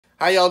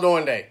How y'all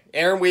doing today?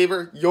 Aaron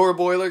Weaver, your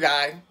boiler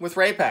guy with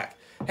Raypak.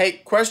 Hey,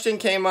 question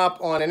came up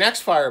on an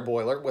XFIIRE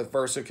boiler with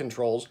Versa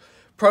controls,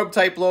 probe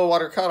type low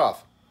water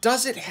cutoff.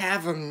 Does it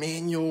have a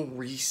manual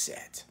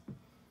reset?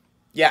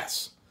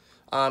 Yes.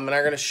 And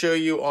I'm going to show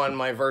you on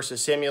my Versa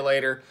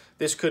simulator.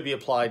 This could be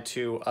applied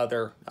to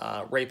other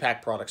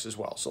Raypak products as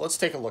well. So let's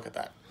take a look at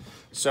that.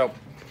 So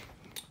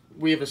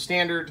we have a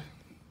standard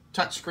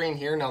touch screen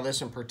here. Now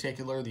this in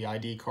particular, the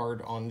ID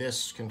card on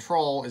this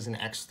control is an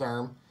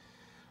XFIIRE.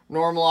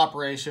 Normal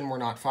operation, we're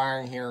not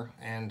firing here,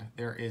 and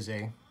there is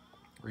a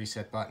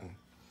reset button.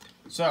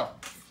 So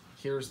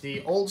here's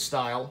the old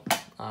style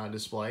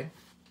display.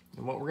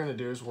 And what we're going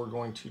to do is we're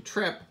going to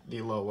trip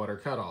the low water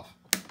cutoff.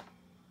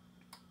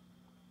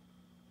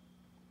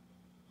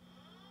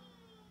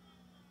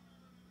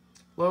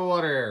 Low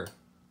water error.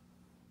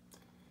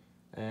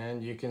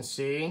 And you can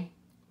see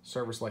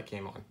service light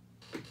came on.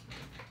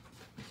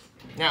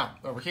 Now,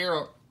 over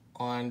here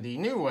on the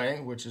new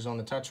way, which is on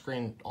the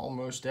touchscreen,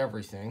 almost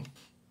everything.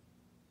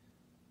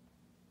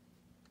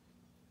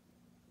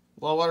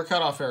 Low water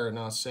cutoff error.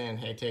 Now it's saying,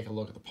 hey, take a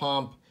look at the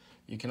pump.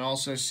 You can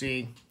also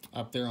see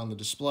up there on the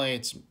display,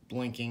 it's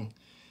blinking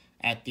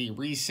at the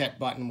reset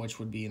button, which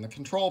would be in the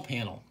control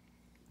panel.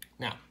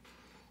 Now,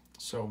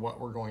 so what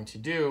we're going to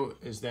do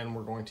is then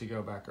we're going to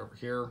go back over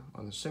here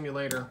on the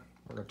simulator.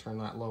 We're going to turn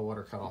that low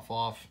water cutoff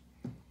off,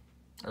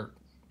 or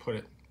put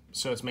it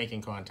so it's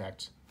making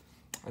contact.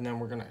 And then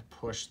we're going to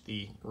push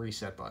the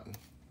reset button.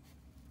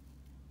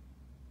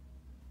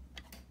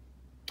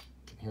 You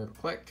can hear the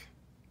click.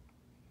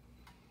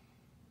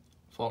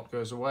 Fault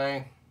goes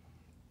away.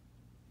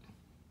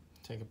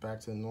 Take it back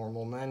to the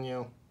normal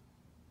menu.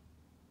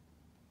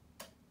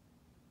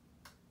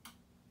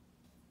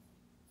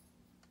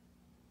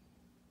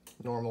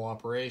 Normal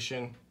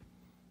operation.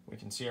 We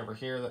can see over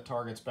here that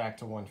target's back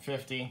to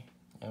 150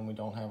 and we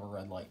don't have a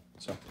red light.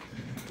 So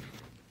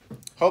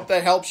hope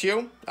that helps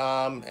you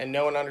and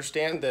know and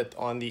understand that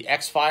on the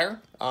XFIIRE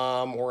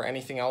or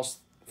anything else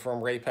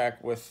from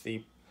Raypak with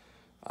the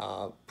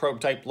probe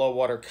type low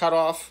water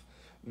cutoff,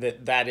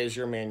 that is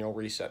your manual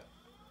reset.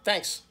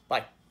 Thanks.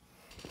 Bye.